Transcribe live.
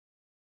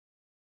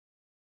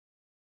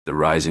The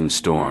Rising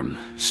Storm,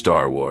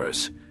 Star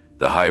Wars,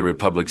 the High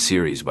Republic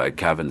series by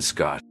Cavan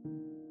Scott.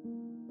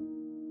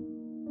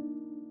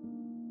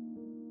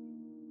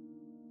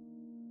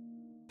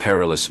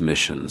 Perilous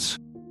Missions.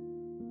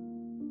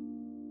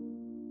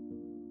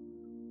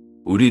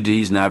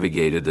 Udides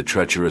navigated the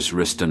treacherous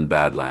Riston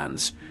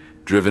Badlands,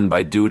 driven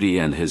by duty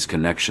and his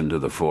connection to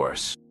the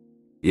Force.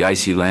 The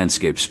icy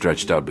landscape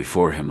stretched out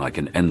before him like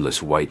an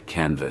endless white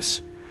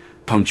canvas,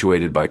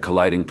 punctuated by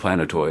colliding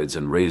planetoids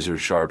and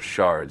razor-sharp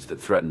shards that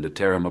threatened to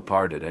tear him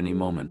apart at any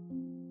moment.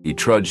 He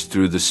trudged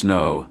through the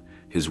snow,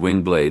 his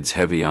wing blades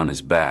heavy on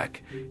his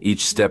back,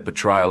 each step a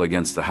trial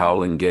against the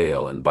howling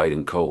gale and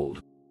biting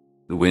cold.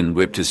 The wind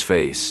whipped his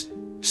face,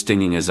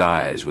 stinging his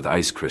eyes with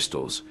ice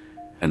crystals,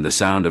 and the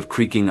sound of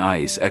creaking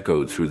ice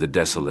echoed through the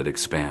desolate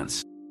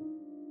expanse.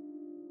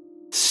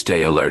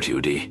 "Stay alert,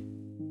 Udi,"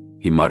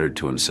 he muttered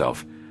to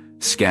himself,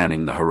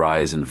 scanning the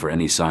horizon for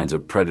any signs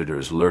of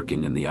predators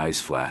lurking in the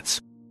ice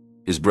flats.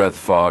 His breath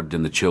fogged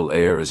in the chill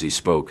air as he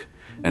spoke,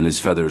 and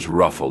his feathers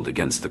ruffled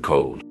against the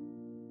cold.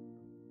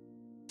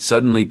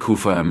 Suddenly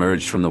Kufa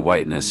emerged from the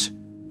whiteness,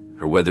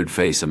 her weathered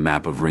face a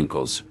map of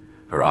wrinkles,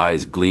 her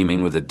eyes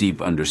gleaming with a deep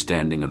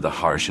understanding of the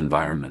harsh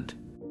environment.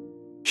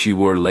 She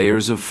wore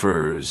layers of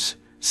furs,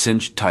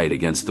 cinched tight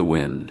against the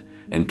wind,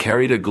 and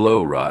carried a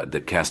glow rod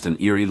that cast an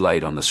eerie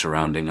light on the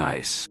surrounding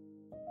ice.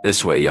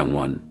 "This way, young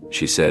one,"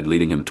 she said,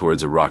 leading him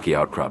towards a rocky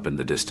outcrop in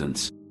the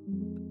distance.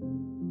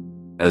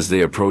 As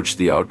they approached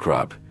the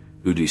outcrop,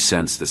 Udi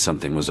sensed that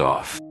something was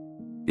off.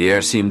 The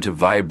air seemed to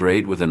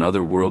vibrate with an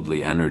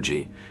otherworldly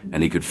energy,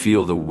 and he could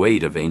feel the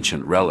weight of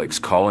ancient relics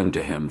calling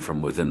to him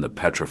from within the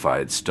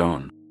petrified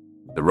stone.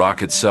 The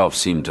rock itself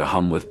seemed to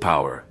hum with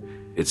power,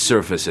 its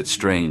surface its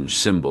strange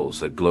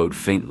symbols that glowed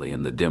faintly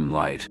in the dim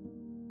light.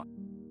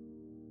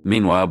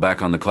 Meanwhile,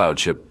 back on the cloud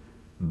ship,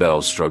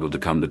 Bell struggled to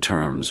come to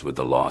terms with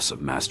the loss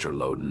of Master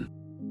Loden.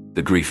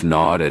 The grief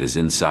gnawed at his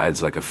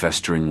insides like a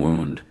festering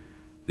wound,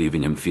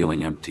 leaving him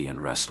feeling empty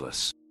and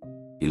restless.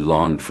 He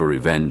longed for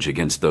revenge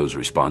against those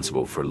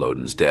responsible for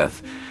Loden's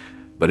death,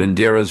 but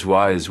Indira's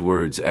wise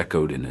words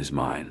echoed in his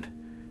mind.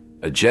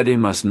 A Jedi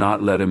must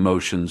not let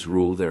emotions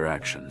rule their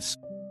actions.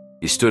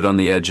 He stood on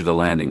the edge of the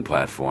landing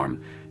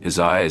platform, his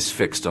eyes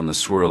fixed on the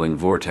swirling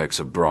vortex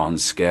of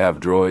bronze scav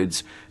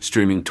droids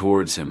streaming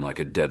towards him like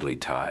a deadly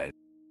tide.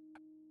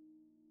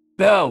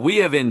 "Bell, we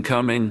have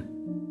incoming!"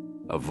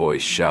 a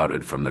voice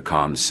shouted from the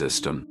comms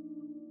system.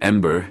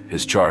 Ember,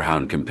 his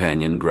Charhound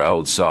companion,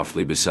 growled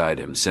softly beside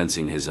him,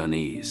 sensing his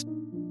unease.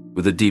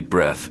 With a deep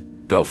breath,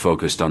 Bell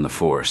focused on the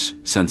Force,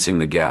 sensing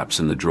the gaps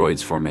in the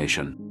droid's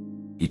formation.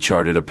 He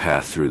charted a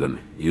path through them,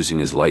 using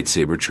his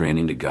lightsaber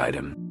training to guide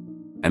him.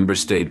 Ember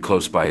stayed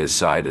close by his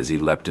side as he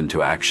leapt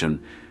into action,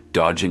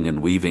 dodging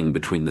and weaving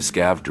between the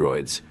scav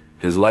droids,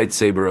 his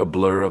lightsaber a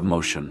blur of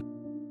motion.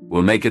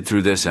 "We'll make it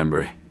through this,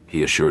 Ember,"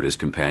 he assured his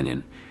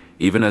companion,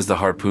 even as the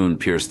harpoon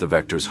pierced the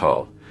Vector's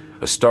hull,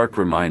 a stark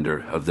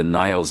reminder of the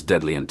Nile's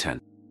deadly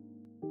intent.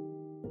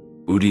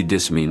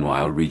 Udides,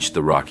 meanwhile, reached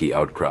the rocky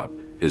outcrop,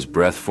 his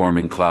breath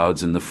forming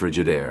clouds in the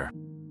frigid air.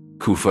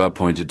 Kufa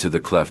pointed to the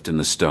cleft in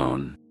the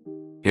stone.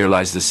 "Here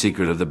lies the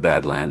secret of the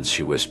Badlands,"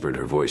 she whispered,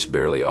 her voice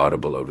barely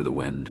audible over the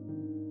wind.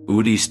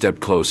 Udi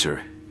stepped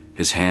closer,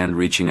 his hand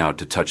reaching out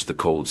to touch the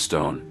cold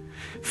stone,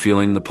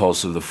 feeling the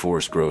pulse of the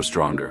Force grow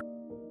stronger.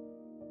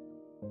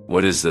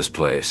 "What is this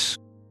place?"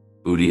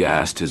 Udi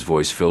asked, his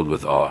voice filled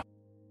with awe.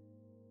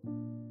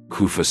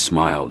 Kufa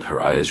smiled,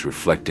 her eyes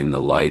reflecting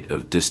the light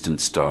of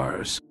distant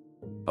stars.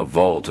 "A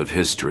vault of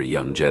history,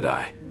 young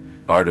Jedi.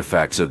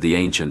 Artifacts of the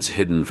ancients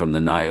hidden from the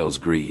Nile's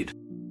greed."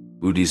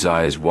 Udi's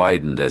eyes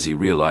widened as he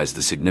realized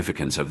the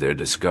significance of their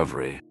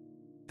discovery.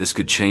 This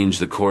could change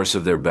the course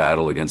of their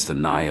battle against the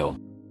Nile.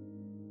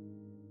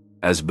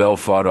 As Bell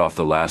fought off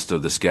the last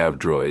of the scav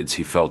droids,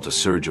 he felt a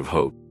surge of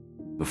hope.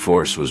 The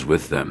Force was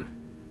with them,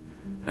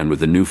 and with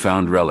the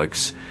newfound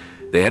relics,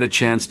 they had a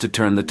chance to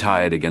turn the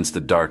tide against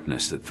the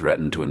darkness that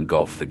threatened to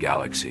engulf the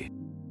galaxy.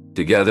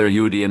 Together,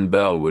 Udi and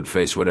Bell would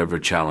face whatever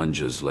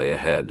challenges lay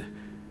ahead,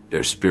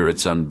 their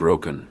spirits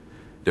unbroken,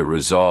 their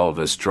resolve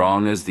as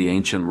strong as the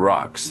ancient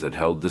rocks that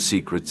held the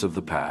secrets of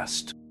the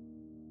past.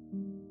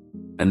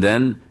 And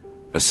then,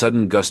 a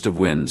sudden gust of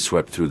wind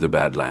swept through the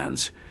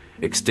Badlands,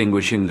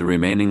 extinguishing the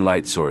remaining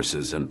light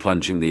sources and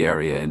plunging the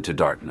area into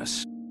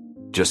darkness.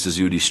 Just as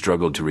Udi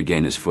struggled to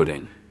regain his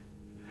footing,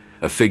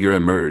 a figure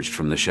emerged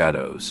from the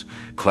shadows,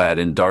 clad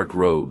in dark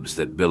robes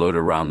that billowed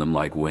around them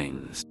like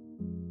wings.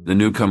 The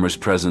newcomer's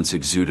presence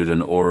exuded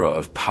an aura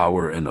of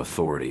power and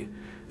authority,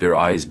 their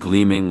eyes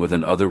gleaming with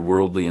an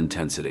otherworldly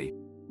intensity.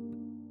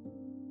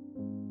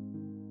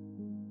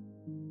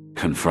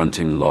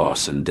 Confronting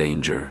loss and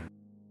danger.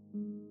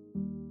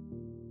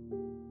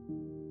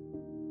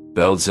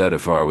 Bel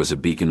Zettifar was a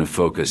beacon of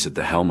focus at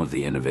the helm of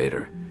the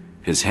Innovator,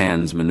 his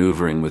hands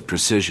maneuvering with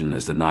precision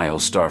as the Nile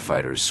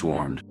starfighters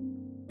swarmed.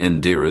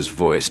 Indira's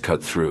voice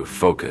cut through.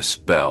 "Focus,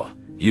 Bell.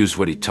 Use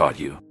what he taught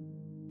you."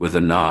 With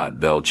a nod,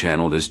 Bell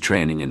channeled his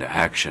training into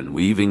action,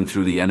 weaving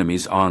through the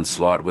enemy's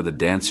onslaught with a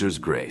dancer's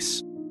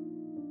grace.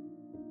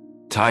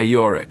 Ty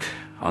Yorick,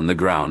 on the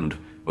ground,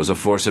 was a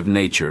force of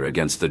nature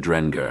against the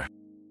Drengar.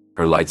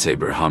 Her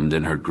lightsaber hummed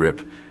in her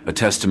grip, a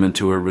testament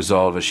to her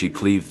resolve as she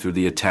cleaved through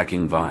the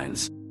attacking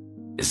vines.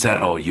 "Is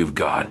that all you've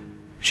got?"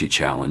 she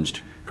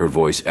challenged, her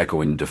voice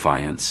echoing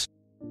defiance.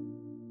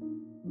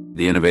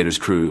 The Innovator's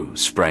crew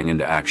sprang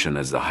into action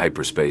as the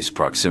hyperspace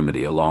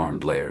proximity alarm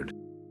blared.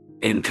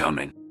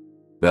 "Incoming,"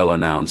 Bell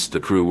announced, the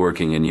crew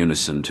working in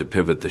unison to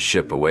pivot the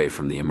ship away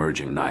from the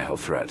emerging Nihil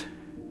threat.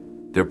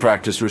 Their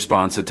practiced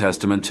response a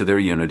testament to their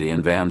unity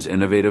and VAM's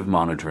innovative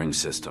monitoring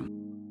system.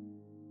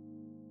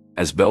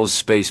 As Bell's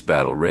space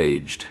battle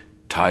raged,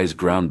 Ty's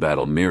ground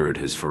battle mirrored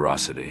his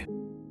ferocity.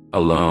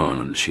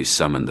 Alone, she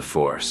summoned the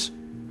Force,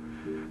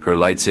 her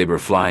lightsaber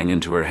flying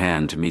into her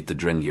hand to meet the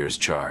Drengir's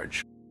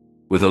charge.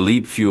 With a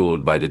leap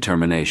fueled by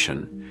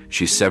determination,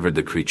 she severed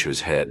the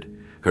creature's head,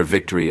 her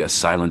victory a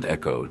silent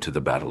echo to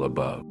the battle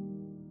above.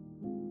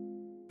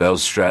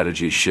 Bell's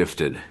strategy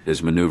shifted,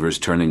 his maneuvers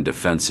turning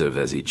defensive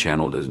as he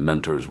channeled his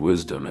mentor's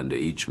wisdom into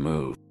each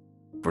move.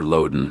 "For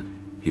Loden,"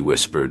 he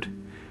whispered,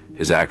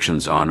 his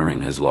actions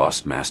honoring his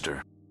lost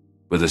master.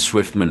 With a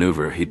swift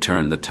maneuver, he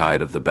turned the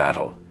tide of the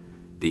battle,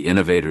 the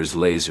Innovator's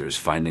lasers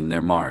finding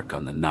their mark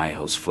on the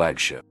Nihil's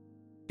flagship.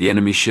 The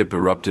enemy ship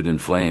erupted in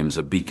flames,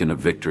 a beacon of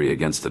victory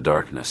against the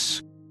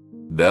darkness.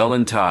 Bell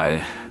and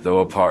Ty, though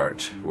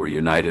apart, were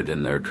united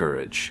in their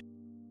courage.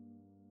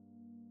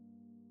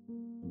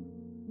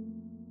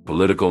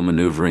 Political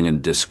maneuvering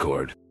and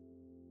discord.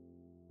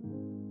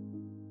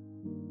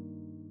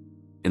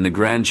 In the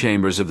grand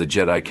chambers of the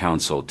Jedi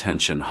Council,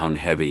 tension hung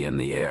heavy in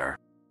the air.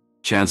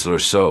 Chancellor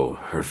So,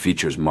 her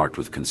features marked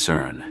with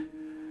concern,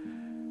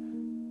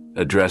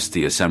 addressed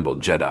the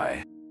assembled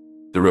Jedi.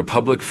 The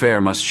Republic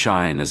fair must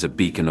shine as a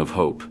beacon of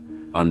hope,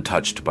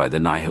 untouched by the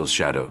Nihil's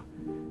shadow,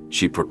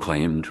 she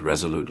proclaimed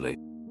resolutely.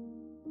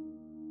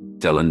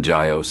 Stellan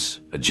Gios,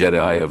 a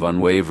Jedi of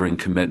unwavering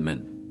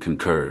commitment,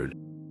 concurred.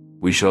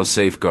 "We shall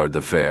safeguard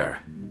the fair.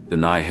 The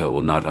Nihil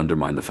will not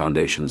undermine the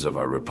foundations of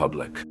our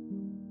Republic."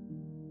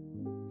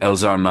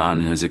 Elzar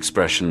Mann, his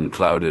expression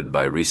clouded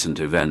by recent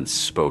events,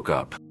 spoke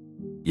up.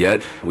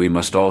 "Yet, we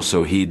must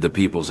also heed the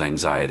people's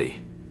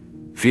anxiety.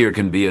 Fear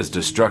can be as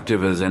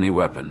destructive as any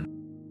weapon."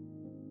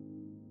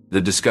 The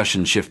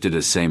discussion shifted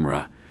as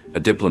Samra, a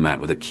diplomat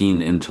with a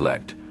keen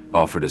intellect,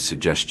 offered a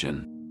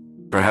suggestion.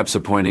 Perhaps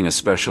appointing a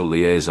special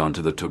liaison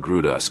to the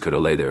Togrutas could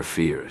allay their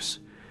fears.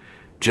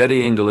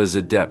 Jedi Ingel is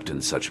adept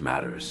in such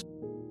matters.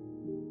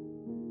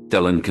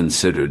 Stellan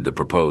considered the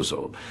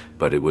proposal,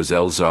 but it was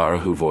Elzar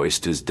who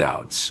voiced his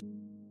doubts.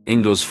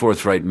 Ingel's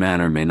forthright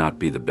manner may not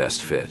be the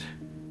best fit.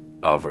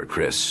 Alvar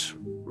Kriss,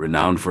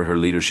 renowned for her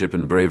leadership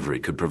and bravery,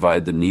 could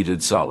provide the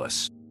needed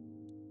solace.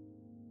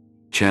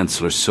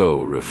 Chancellor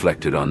So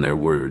reflected on their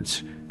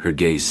words, her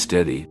gaze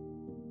steady.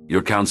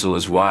 "Your counsel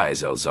is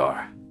wise,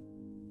 Elzar.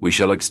 We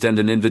shall extend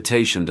an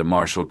invitation to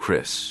Marshal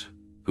Kriss,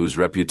 whose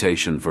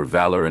reputation for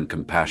valor and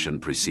compassion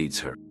precedes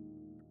her."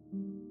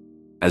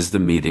 As the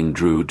meeting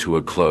drew to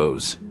a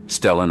close,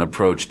 Stellan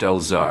approached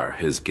Elzar,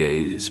 his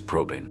gaze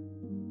probing.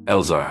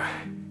 "Elzar,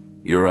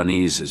 your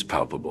unease is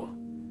palpable.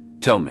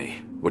 Tell me,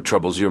 what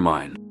troubles your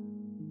mind?"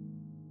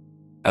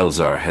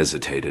 Elzar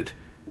hesitated,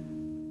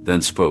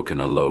 then spoke in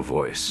a low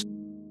voice.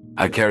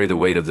 "I carry the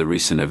weight of the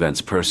recent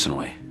events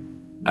personally.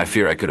 I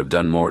fear I could have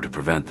done more to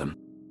prevent them."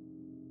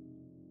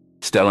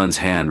 Stellan's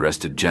hand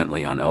rested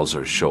gently on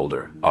Elzar's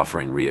shoulder,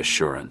 offering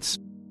reassurance.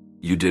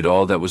 "You did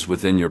all that was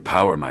within your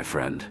power, my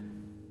friend.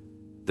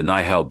 The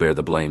Nihil bear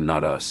the blame,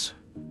 not us.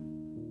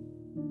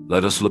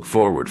 Let us look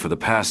forward, for the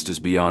past is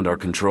beyond our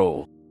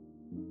control."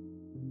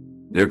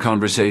 Their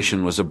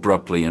conversation was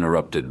abruptly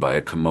interrupted by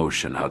a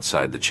commotion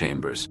outside the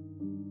chambers.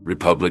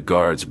 Republic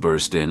guards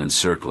burst in,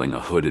 encircling a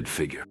hooded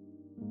figure.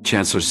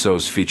 Chancellor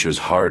So's features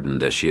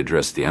hardened as she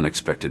addressed the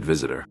unexpected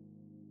visitor.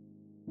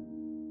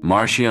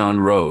 "Marchion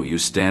Ro, you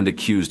stand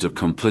accused of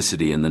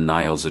complicity in the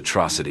Nihil's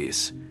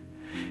atrocities.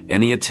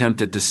 Any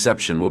attempt at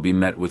deception will be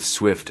met with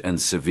swift and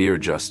severe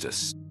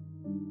justice."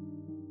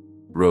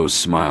 Ro's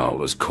smile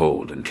was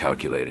cold and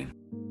calculating.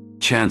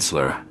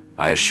 "Chancellor,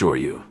 I assure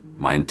you,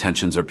 my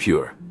intentions are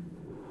pure.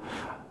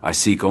 I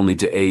seek only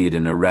to aid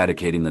in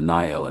eradicating the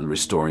Nihil and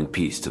restoring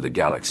peace to the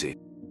galaxy."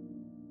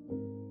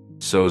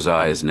 So's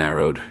eyes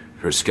narrowed,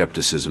 her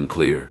skepticism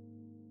clear.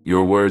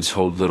 "Your words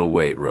hold little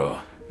weight, Ro.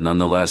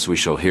 Nonetheless, we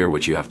shall hear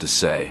what you have to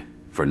say,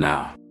 for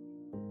now."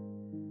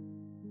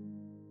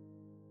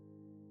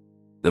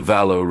 The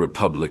Valo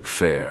Republic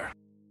Fair.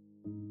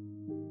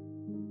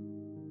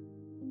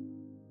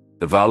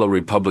 The Valo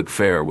Republic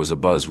Fair was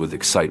abuzz with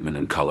excitement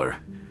and color,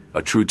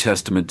 a true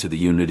testament to the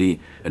unity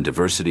and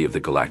diversity of the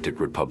Galactic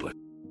Republic.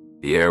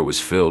 The air was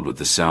filled with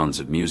the sounds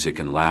of music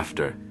and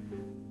laughter,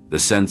 the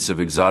scents of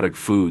exotic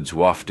foods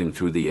wafting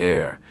through the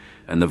air,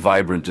 and the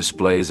vibrant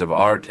displays of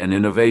art and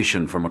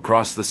innovation from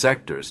across the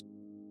sectors.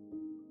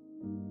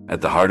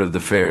 At the heart of the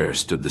fair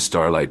stood the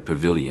Starlight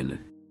Pavilion,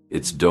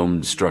 its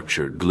domed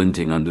structure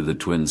glinting under the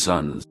twin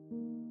suns.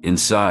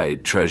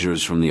 Inside,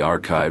 treasures from the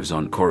archives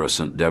on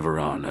Coruscant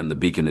Deveron and the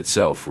beacon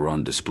itself were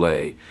on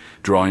display,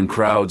 drawing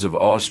crowds of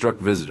awestruck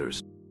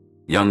visitors.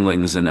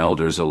 Younglings and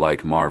elders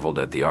alike marveled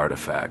at the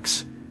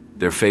artifacts,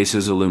 their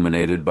faces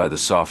illuminated by the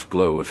soft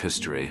glow of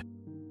history.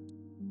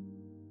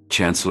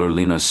 Chancellor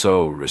Lina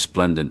So,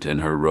 resplendent in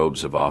her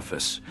robes of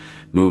office,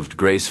 moved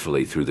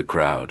gracefully through the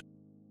crowd.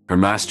 Her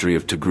mastery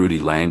of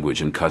Togruti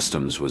language and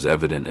customs was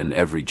evident in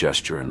every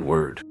gesture and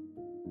word.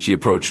 She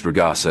approached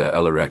Regasa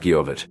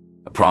Elarekiovit,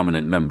 a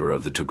prominent member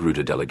of the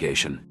Togruta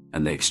delegation,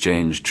 and they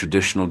exchanged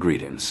traditional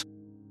greetings.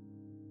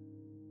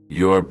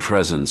 "Your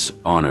presence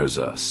honors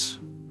us,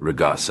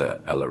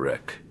 Regasa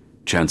Elarek,"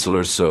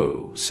 Chancellor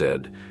So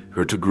said,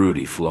 her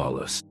Togruti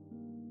flawless.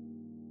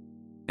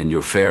 "And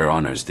your fare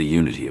honors the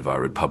unity of our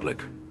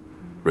republic,"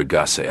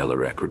 Regasa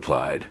Elarek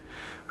replied,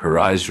 her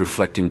eyes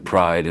reflecting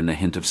pride and a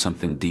hint of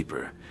something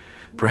deeper,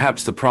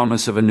 perhaps the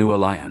promise of a new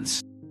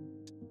alliance.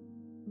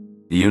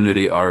 The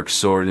Unity Arc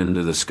soared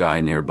into the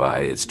sky nearby,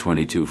 its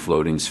 22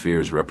 floating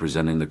spheres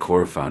representing the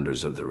core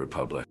founders of the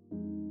Republic.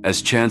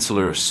 As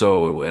Chancellor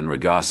So and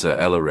Regasa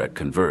Elarek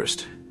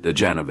conversed, the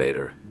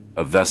Janovator,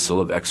 a vessel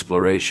of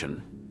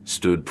exploration,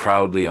 stood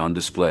proudly on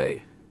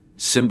display,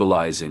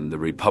 symbolizing the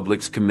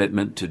Republic's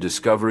commitment to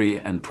discovery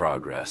and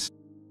progress.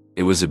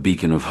 It was a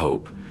beacon of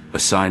hope, a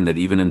sign that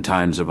even in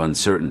times of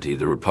uncertainty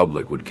the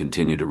Republic would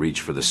continue to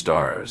reach for the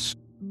stars.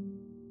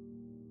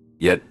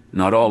 Yet,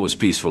 not all was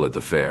peaceful at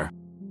the fair.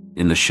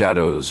 In the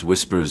shadows,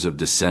 whispers of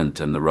dissent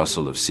and the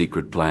rustle of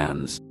secret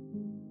plans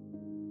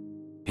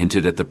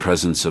hinted at the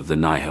presence of the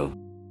Nihil.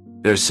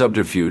 Their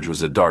subterfuge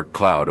was a dark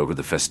cloud over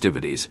the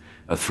festivities,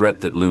 a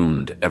threat that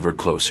loomed ever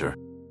closer.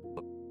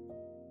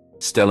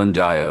 Stellan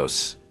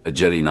Dios, a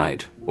Jedi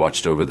Knight,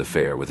 watched over the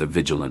fair with a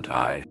vigilant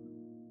eye.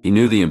 He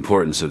knew the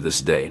importance of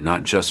this day,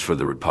 not just for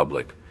the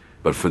Republic,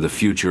 but for the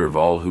future of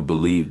all who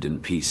believed in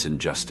peace and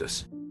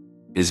justice.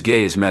 His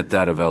gaze met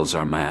that of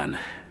Elzar Mann,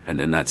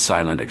 and in that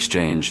silent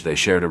exchange they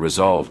shared a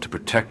resolve to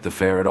protect the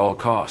fair at all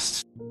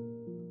costs.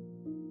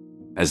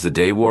 As the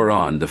day wore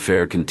on, the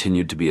fair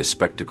continued to be a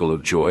spectacle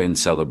of joy and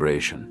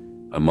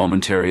celebration, a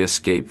momentary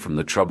escape from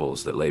the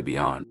troubles that lay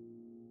beyond.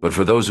 But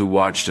for those who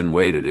watched and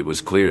waited, it was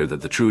clear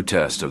that the true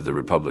test of the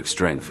Republic's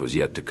strength was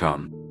yet to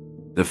come.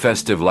 The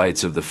festive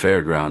lights of the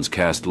fairgrounds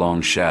cast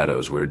long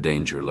shadows where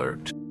danger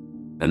lurked.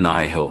 The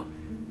Nihil,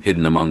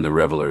 hidden among the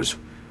revelers,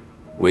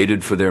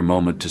 waited for their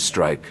moment to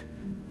strike,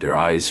 their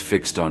eyes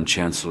fixed on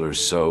Chancellor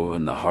So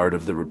and the heart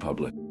of the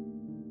Republic.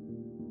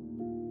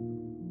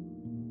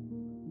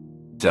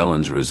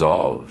 Stellan's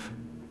resolve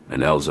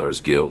and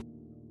Elzar's guilt.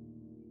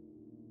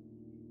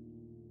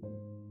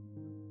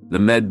 The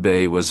Med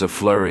Bay was a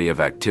flurry of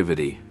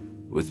activity,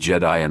 with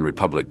Jedi and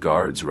Republic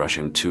guards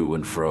rushing to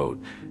and fro,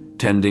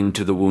 tending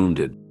to the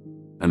wounded.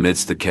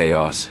 Amidst the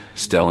chaos,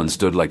 Stellan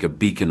stood like a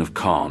beacon of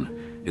calm,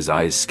 his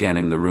eyes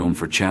scanning the room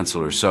for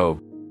Chancellor So.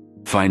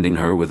 Finding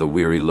her with a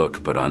weary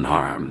look but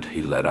unharmed,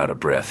 he let out a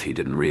breath he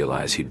didn't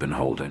realize he'd been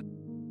holding.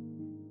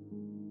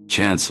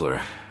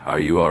 "Chancellor, are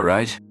you all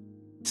right?"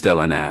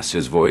 Stellan asked,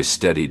 his voice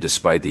steady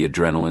despite the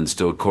adrenaline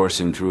still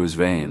coursing through his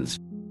veins.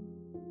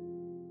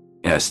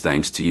 "Yes,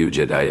 thanks to you,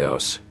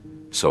 Jedios,"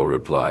 So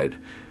replied,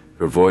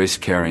 her voice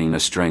carrying a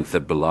strength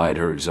that belied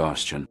her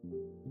exhaustion.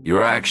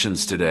 "Your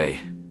actions today,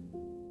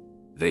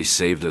 they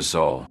saved us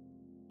all."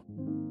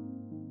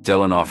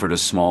 Stellan offered a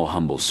small,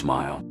 humble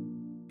smile.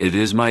 "It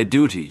is my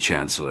duty,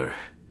 Chancellor.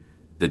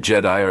 The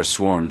Jedi are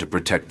sworn to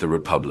protect the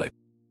Republic."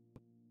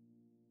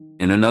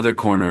 In another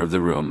corner of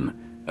the room,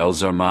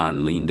 Elzar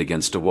Mann leaned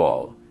against a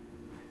wall,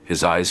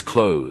 his eyes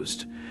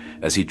closed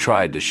as he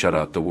tried to shut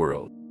out the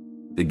world.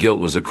 The guilt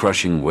was a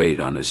crushing weight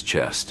on his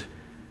chest,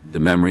 the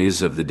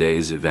memories of the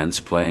day's events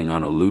playing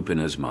on a loop in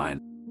his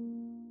mind.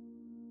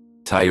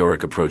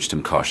 Tyorik approached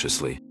him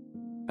cautiously.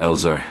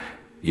 "Elzar,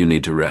 you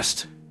need to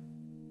rest.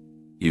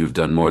 You've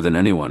done more than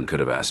anyone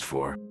could have asked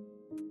for."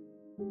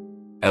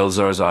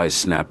 Elzar's eyes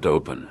snapped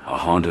open, a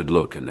haunted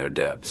look in their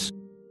depths.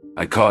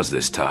 "I caused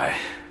this, Ty.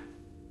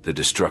 The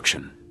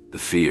destruction, the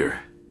fear.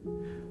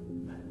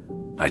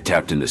 I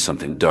tapped into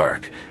something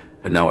dark,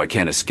 and now I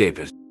can't escape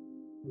it."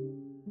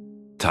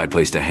 Ty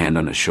placed a hand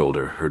on his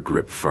shoulder, her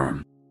grip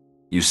firm.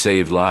 "You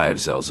saved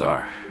lives,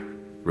 Elzar.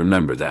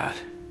 Remember that.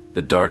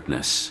 The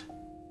darkness,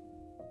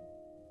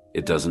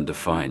 it doesn't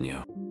define you."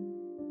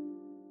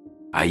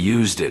 "I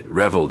used it,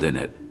 reveled in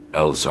it,"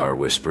 Elzar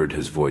whispered,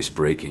 his voice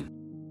breaking.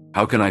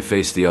 "How can I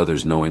face the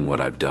others knowing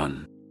what I've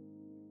done?"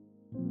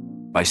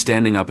 "By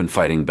standing up and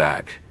fighting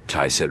back,"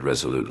 Ty said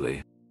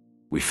resolutely.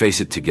 "We face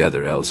it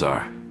together,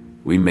 Elzar.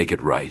 We make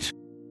it right."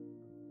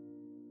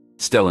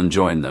 Stellan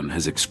joined them,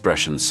 his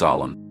expression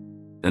solemn.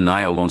 "The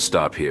Nihil won't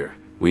stop here.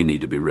 We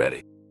need to be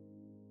ready."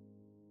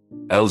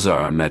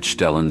 Elzar met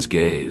Stellan's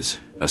gaze,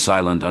 a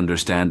silent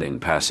understanding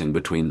passing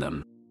between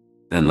them.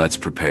 "Then let's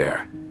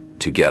prepare.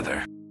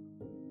 Together."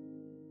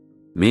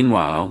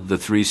 Meanwhile, the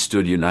three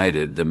stood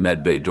united. The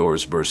medbay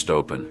doors burst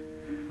open,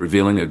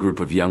 revealing a group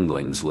of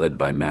younglings led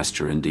by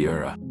Master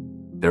Indira.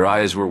 Their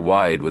eyes were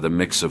wide with a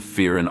mix of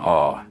fear and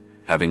awe,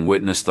 having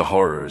witnessed the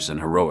horrors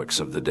and heroics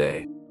of the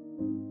day.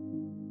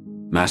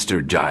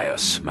 "Master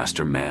Jaius,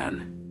 Master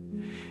Man."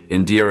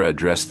 Indira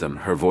addressed them,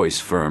 her voice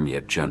firm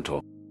yet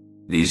gentle.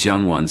 "These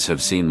young ones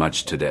have seen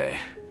much today.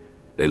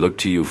 They look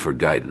to you for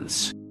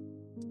guidance."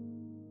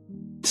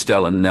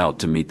 Stellan knelt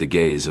to meet the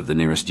gaze of the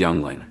nearest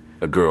youngling,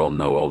 a girl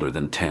no older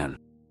than 10.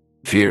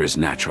 "Fear is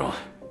natural,"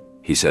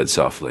 he said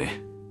softly,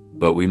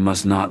 "but we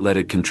must not let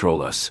it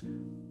control us.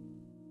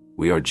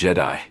 We are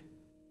Jedi,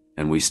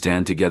 and we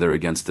stand together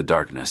against the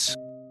darkness."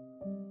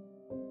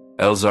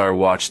 Elzar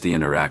watched the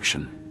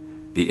interaction,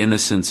 the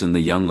innocence in the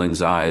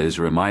youngling's eyes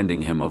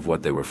reminding him of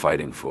what they were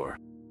fighting for.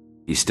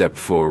 He stepped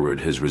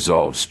forward, his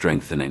resolve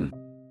strengthening.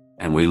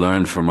 "And we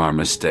learn from our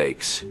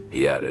mistakes,"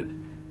 he added,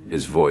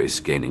 his voice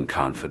gaining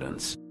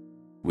confidence.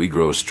 "We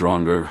grow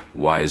stronger,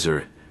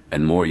 wiser,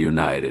 and more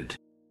united."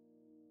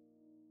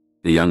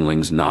 The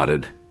younglings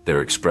nodded,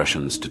 their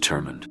expressions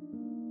determined.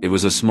 It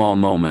was a small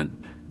moment,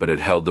 but it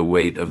held the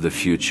weight of the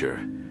future,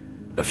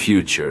 a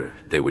future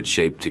they would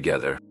shape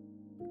together.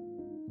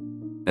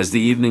 As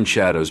the evening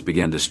shadows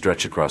began to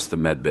stretch across the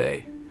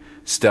medbay,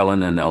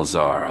 Stellan and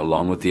Elzar,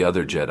 along with the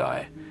other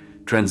Jedi,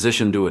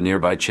 transitioned to a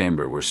nearby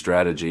chamber where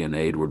strategy and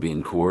aid were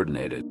being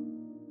coordinated.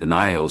 The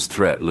Nihil's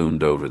threat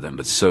loomed over them,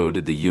 but so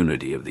did the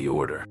unity of the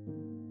Order.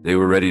 They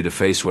were ready to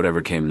face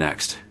whatever came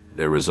next,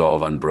 their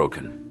resolve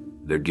unbroken,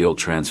 their guilt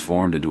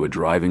transformed into a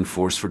driving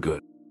force for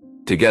good.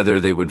 Together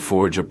they would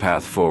forge a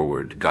path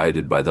forward,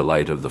 guided by the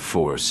light of the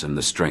Force and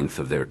the strength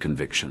of their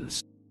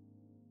convictions.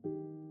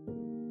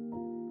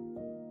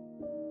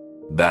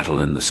 Battle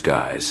in the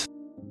skies.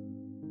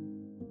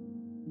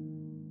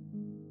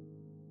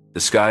 The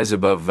skies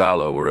above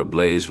Valo were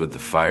ablaze with the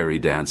fiery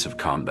dance of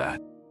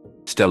combat.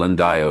 Stellan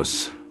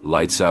Dios,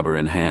 lightsaber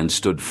in hand,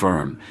 stood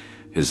firm,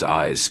 his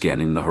eyes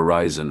scanning the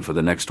horizon for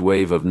the next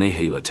wave of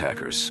Nihil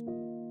attackers.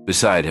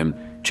 Beside him,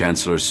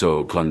 Chancellor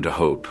So clung to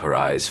hope, her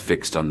eyes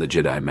fixed on the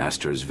Jedi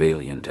Master's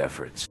valiant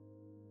efforts.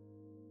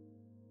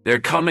 "They're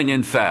coming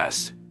in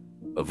fast,"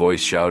 a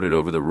voice shouted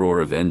over the roar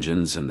of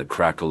engines and the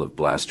crackle of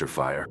blaster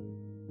fire.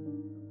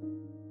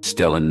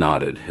 Stellan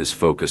nodded, his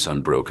focus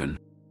unbroken.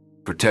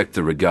 "Protect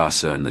the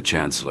Regassa and the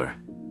Chancellor.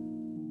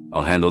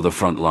 I'll handle the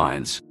front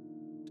lines."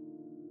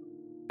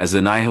 As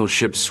the Nihil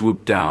ship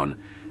swooped down,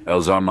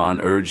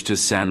 Elzarman urged his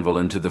Sanval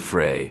into the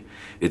fray,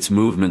 its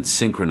movements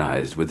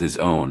synchronized with his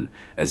own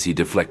as he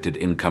deflected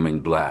incoming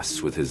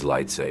blasts with his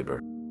lightsaber.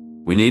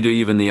 "We need to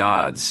even the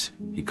odds,"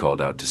 he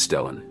called out to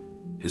Stellan,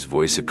 his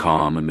voice a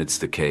calm amidst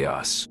the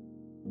chaos.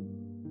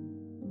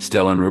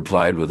 Stellan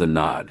replied with a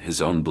nod,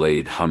 his own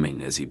blade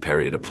humming as he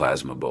parried a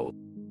plasma bolt.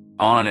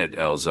 "On it,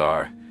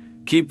 Elzar.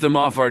 Keep them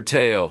off our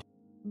tail."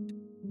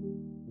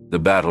 The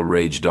battle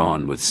raged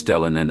on, with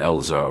Stellan and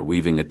Elzar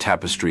weaving a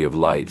tapestry of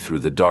light through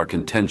the dark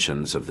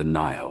intentions of the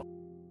Nihil.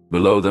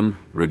 Below them,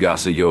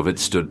 Regassa Yovit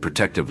stood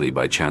protectively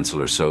by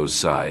Chancellor So's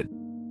side.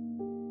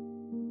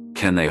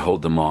 "Can they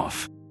hold them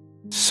off?"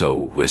 So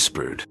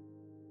whispered.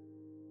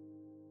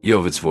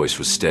 Yovit's voice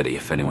was steady.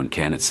 "If anyone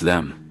can, it's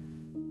them.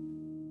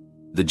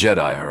 The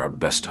Jedi are our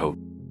best hope."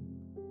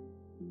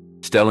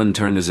 Stellan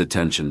turned his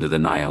attention to the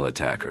Nihil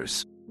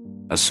attackers.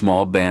 A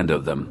small band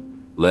of them,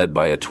 led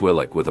by a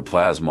Twi'lek with a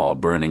plasmol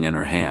burning in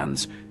her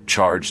hands,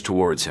 charged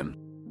towards him.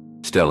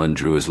 Stellan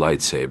drew his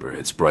lightsaber,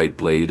 its bright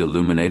blade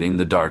illuminating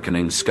the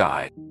darkening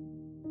sky.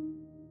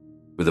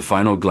 With a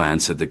final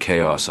glance at the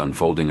chaos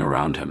unfolding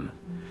around him,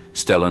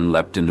 Stellan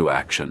leapt into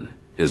action,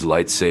 his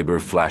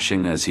lightsaber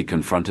flashing as he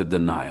confronted the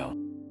Nihil.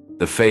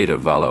 The fate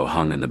of Valo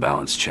hung in the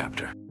balance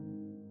chapter.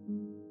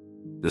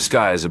 The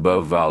skies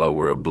above Valo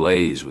were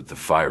ablaze with the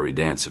fiery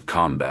dance of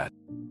combat.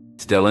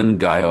 Stellan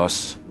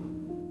Gaios,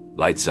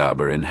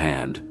 lightsaber in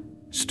hand,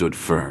 stood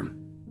firm,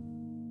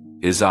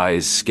 his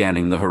eyes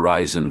scanning the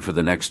horizon for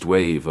the next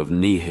wave of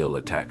Nihil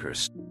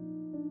attackers.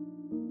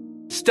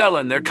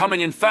 "Stellan, they're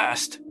coming in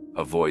fast!"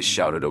 a voice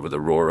shouted over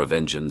the roar of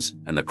engines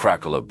and the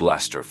crackle of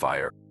blaster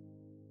fire.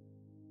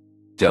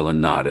 Stellan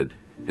nodded,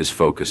 his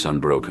focus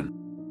unbroken.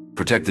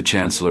 "Protect the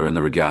Chancellor and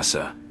the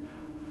Regassa.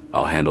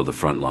 I'll handle the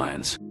front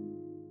lines."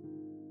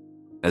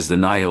 As the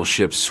Nihil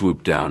ships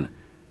swooped down,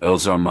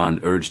 Elzarman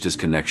urged his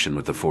connection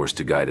with the Force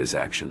to guide his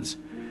actions,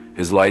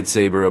 his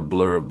lightsaber a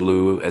blur of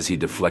blue as he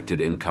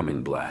deflected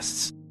incoming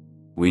blasts.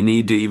 "We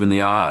need to even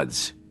the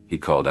odds," he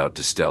called out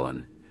to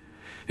Stellan,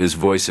 his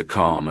voice a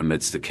calm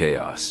amidst the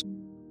chaos.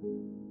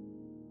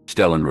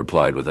 Stellan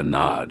replied with a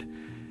nod,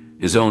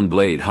 his own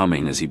blade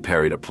humming as he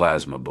parried a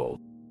plasma bolt.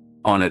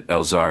 "On it,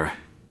 Elzar.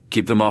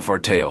 Keep them off our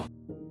tail."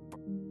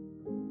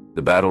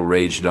 The battle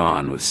raged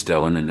on, with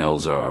Stellan and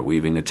Elzar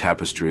weaving a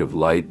tapestry of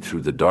light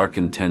through the dark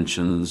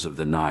intentions of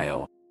the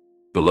Nihil.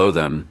 Below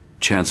them,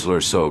 Chancellor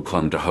So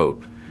clung to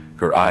hope,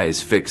 her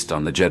eyes fixed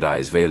on the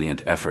Jedi's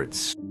valiant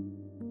efforts.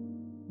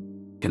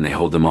 "Can they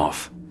hold them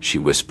off?" she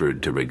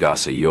whispered to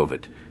Regassa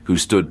Yovit, who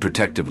stood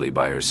protectively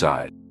by her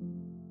side.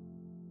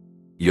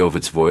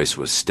 Yovit's voice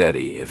was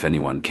steady. "If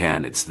anyone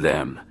can, it's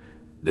them.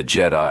 The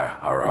Jedi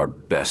are our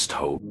best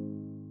hope."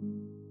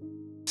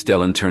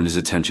 Stellan turned his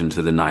attention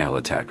to the Nihil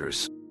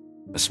attackers.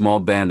 A small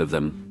band of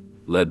them,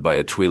 led by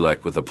a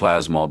Twi'lek with a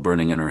plasmol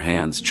burning in her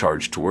hands,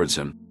 charged towards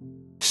him.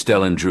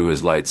 Stellan drew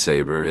his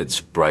lightsaber, its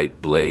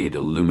bright blade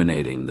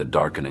illuminating the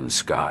darkening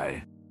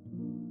sky.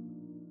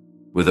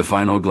 With a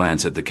final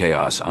glance at the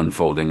chaos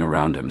unfolding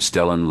around him,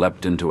 Stellan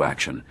leapt into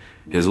action,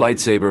 his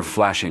lightsaber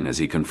flashing as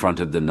he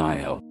confronted the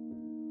Nihil.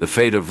 The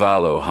fate of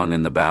Valo hung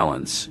in the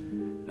balance,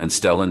 and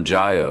Stellan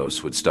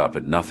Gios would stop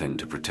at nothing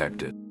to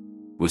protect it.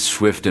 With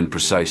swift and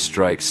precise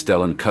strikes,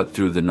 Stellan cut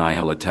through the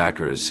Nihil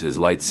attackers, his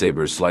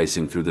lightsaber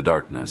slicing through the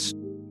darkness.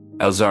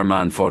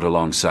 Elzarman fought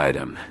alongside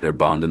him, their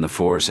bond in the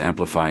Force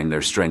amplifying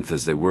their strength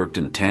as they worked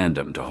in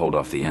tandem to hold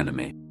off the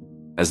enemy.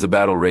 As the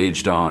battle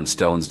raged on,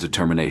 Stellan's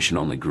determination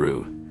only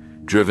grew,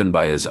 driven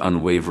by his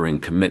unwavering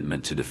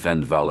commitment to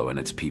defend Valo and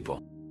its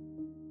people.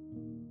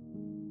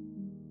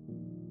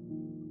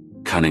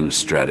 Cunning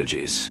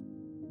strategies.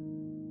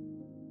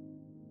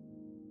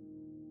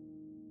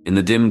 In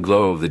the dim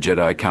glow of the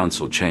Jedi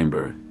Council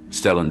chamber,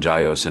 Stellan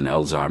Gios and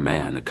Elzar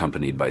Mann,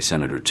 accompanied by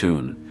Senator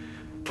Toon,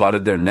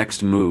 plotted their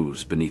next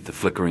moves beneath the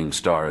flickering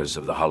stars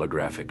of the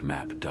holographic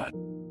map.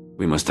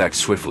 "We must act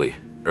swiftly,"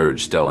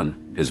 urged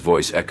Stellan, his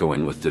voice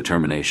echoing with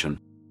determination.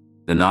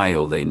 The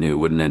Nihil, they knew,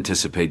 wouldn't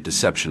anticipate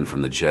deception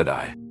from the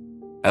Jedi.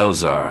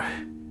 Elzar,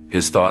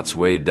 his thoughts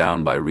weighed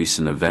down by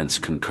recent events,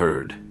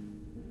 concurred.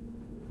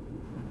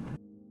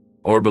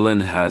 "Orbelin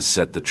has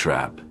set the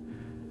trap.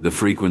 The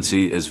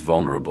frequency is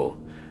vulnerable,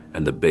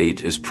 and the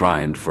bait is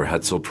primed for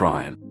Hetzel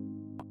Prime."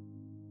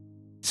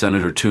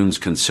 Senator Toon's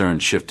concern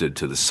shifted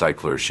to the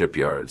Cycler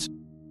shipyards.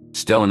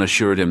 Stellan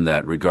assured him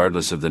that,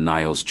 regardless of the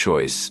Nihil's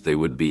choice, they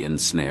would be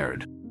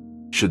ensnared.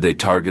 Should they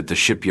target the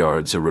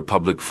shipyards, a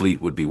Republic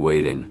fleet would be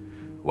waiting,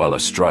 while a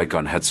strike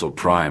on Hetzel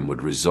Prime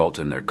would result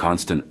in their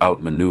constant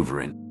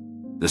outmaneuvering.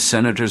 The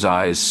Senator's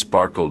eyes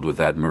sparkled with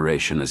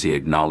admiration as he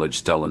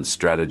acknowledged Stellan's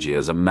strategy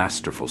as a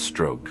masterful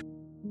stroke.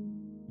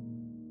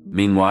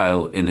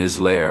 Meanwhile, in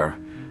his lair,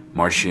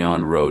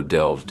 Marchion Ro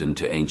delved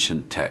into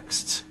ancient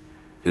texts,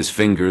 his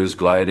fingers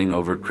gliding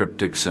over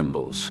cryptic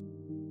symbols.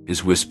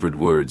 His whispered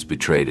words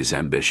betrayed his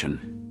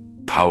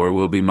ambition. "Power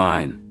will be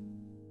mine.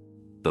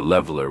 The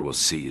Leveler will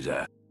see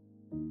that."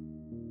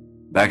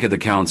 Back at the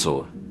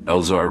Council,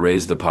 Elzar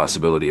raised the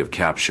possibility of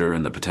capture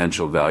and the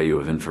potential value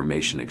of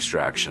information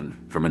extraction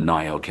from a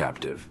Nihil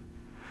captive.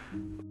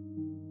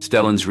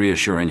 Stellan's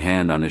reassuring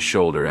hand on his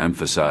shoulder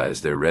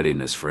emphasized their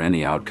readiness for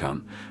any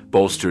outcome,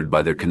 bolstered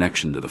by their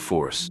connection to the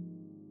Force.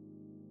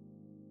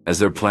 As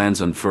their plans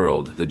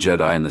unfurled, the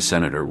Jedi and the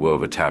Senator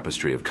wove a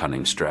tapestry of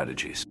cunning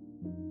strategies.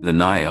 The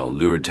Nihil,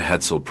 lured to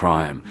Hetzel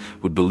Prime,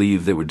 would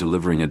believe they were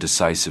delivering a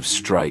decisive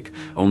strike,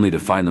 only to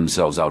find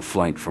themselves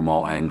outflanked from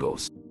all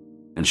angles.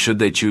 And should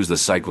they choose the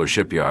Cycler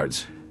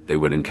shipyards, they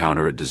would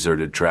encounter a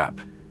deserted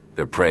trap,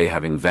 their prey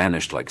having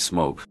vanished like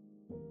smoke.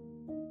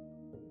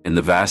 In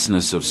the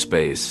vastness of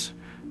space,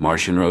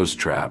 Martian Ro's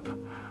trap,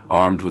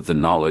 armed with the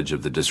knowledge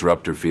of the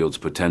disruptor field's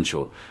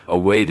potential,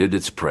 awaited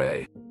its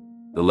prey.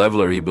 The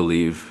Leveler, he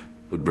believed,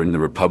 would bring the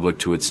Republic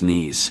to its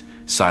knees,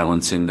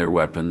 silencing their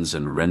weapons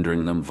and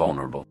rendering them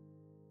vulnerable.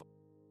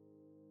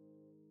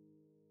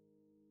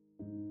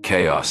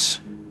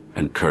 Chaos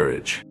and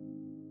courage.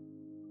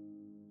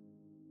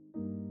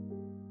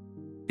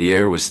 The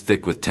air was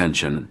thick with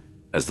tension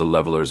as the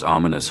Leveler's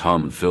ominous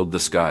hum filled the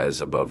skies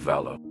above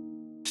Valo.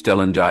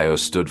 Stellan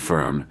Gios stood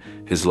firm,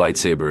 his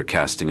lightsaber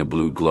casting a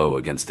blue glow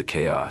against the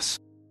chaos.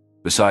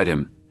 Beside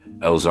him,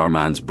 Elzar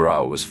Mann's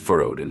brow was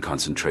furrowed in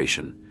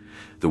concentration,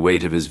 the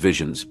weight of his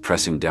visions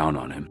pressing down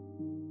on him.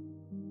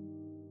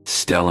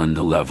 "Stellan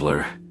the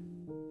Leveler.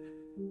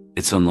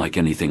 It's unlike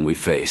anything we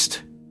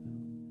faced,"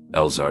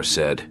 Elzar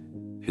said,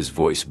 his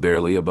voice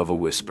barely above a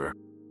whisper.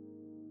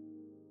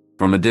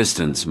 From a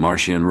distance,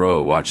 Marchion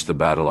Ro watched the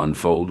battle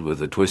unfold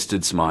with a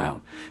twisted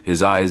smile,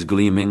 his eyes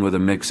gleaming with a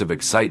mix of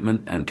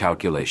excitement and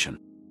calculation.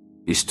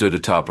 He stood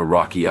atop a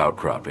rocky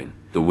outcropping,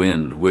 the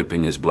wind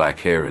whipping his black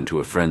hair into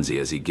a frenzy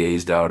as he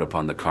gazed out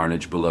upon the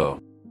carnage below.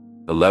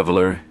 The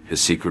Leveler,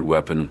 his secret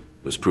weapon,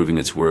 was proving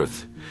its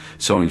worth,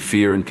 sowing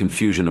fear and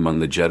confusion among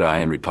the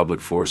Jedi and Republic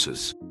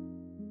forces.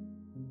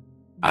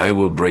 "I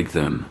will break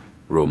them,"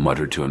 Ro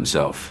muttered to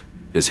himself,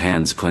 his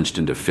hands clenched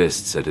into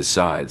fists at his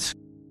sides.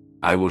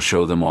 "I will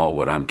show them all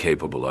what I'm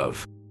capable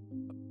of."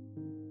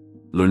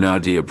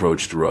 Lunadi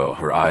approached Ro,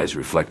 her eyes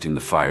reflecting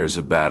the fires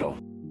of battle.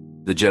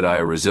 "The Jedi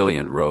are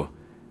resilient, Ro.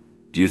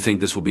 Do you think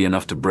this will be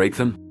enough to break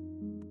them?"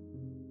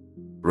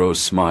 Ro's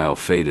smile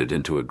faded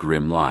into a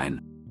grim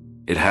line.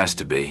 "It has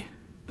to be.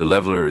 The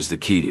Leveler is the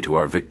key to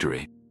our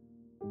victory."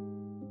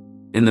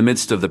 In the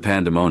midst of the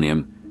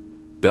pandemonium,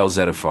 Bel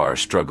Zettifar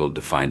struggled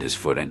to find his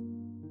footing.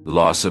 The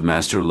loss of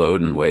Master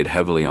Loden weighed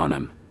heavily on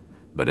him,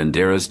 but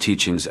Endera's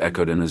teachings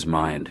echoed in his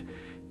mind,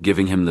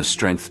 giving him the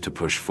strength to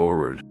push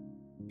forward.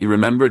 He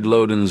remembered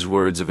Loden's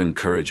words of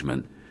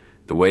encouragement,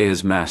 the way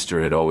his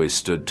master had always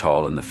stood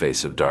tall in the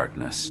face of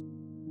darkness.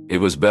 It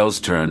was Bel's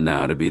turn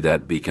now to be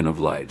that beacon of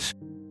light.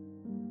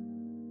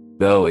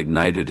 Bel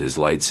ignited his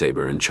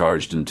lightsaber and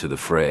charged into the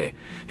fray,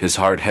 his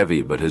heart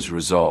heavy but his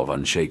resolve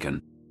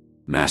unshaken.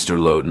 "Master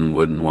Loden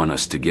wouldn't want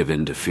us to give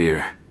in to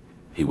fear,"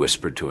 he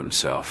whispered to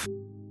himself.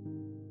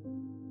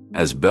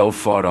 As Bel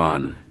fought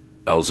on,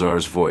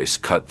 Elzar's voice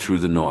cut through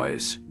the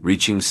noise,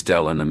 reaching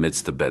Stellan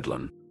amidst the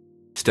bedlam.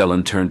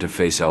 Stellan turned to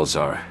face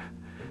Elzar,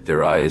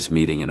 their eyes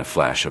meeting in a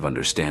flash of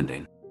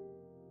understanding.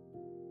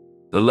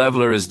 "The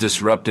Leveler is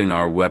disrupting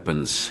our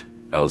weapons,"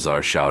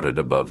 Elzar shouted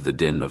above the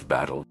din of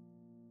battle.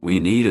 We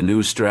need a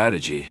new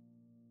strategy.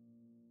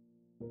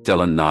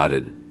 Stellan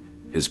nodded,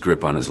 his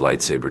grip on his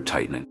lightsaber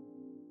tightening.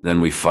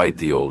 Then we fight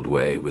the old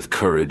way with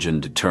courage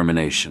and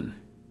determination.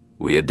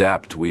 We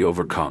adapt, we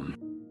overcome.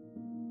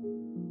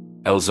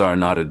 Elzar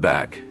nodded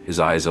back, his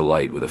eyes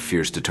alight with a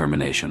fierce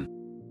determination.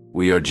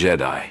 We are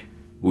Jedi.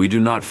 We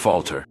do not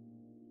falter.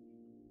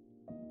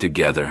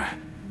 Together.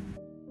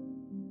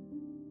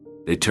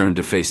 They turned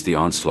to face the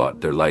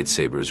onslaught, their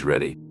lightsabers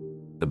ready.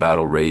 The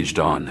battle raged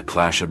on, the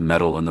clash of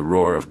metal and the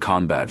roar of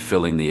combat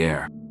filling the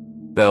air.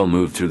 Bell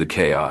moved through the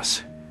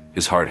chaos,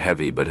 his heart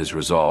heavy but his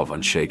resolve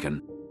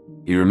unshaken.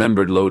 He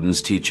remembered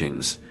Loden's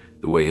teachings,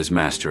 the way his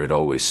master had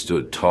always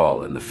stood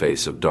tall in the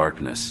face of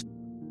darkness.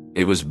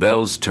 It was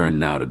Bell's turn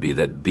now to be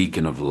that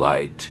beacon of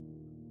light.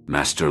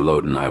 Master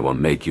Loden, I will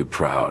make you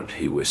proud,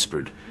 he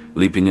whispered,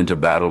 leaping into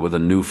battle with a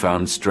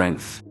newfound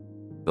strength.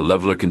 The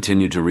leveler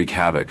continued to wreak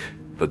havoc,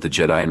 but the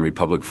Jedi and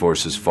Republic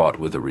forces fought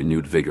with a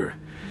renewed vigor,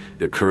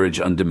 their courage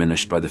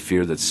undiminished by the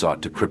fear that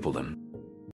sought to cripple them.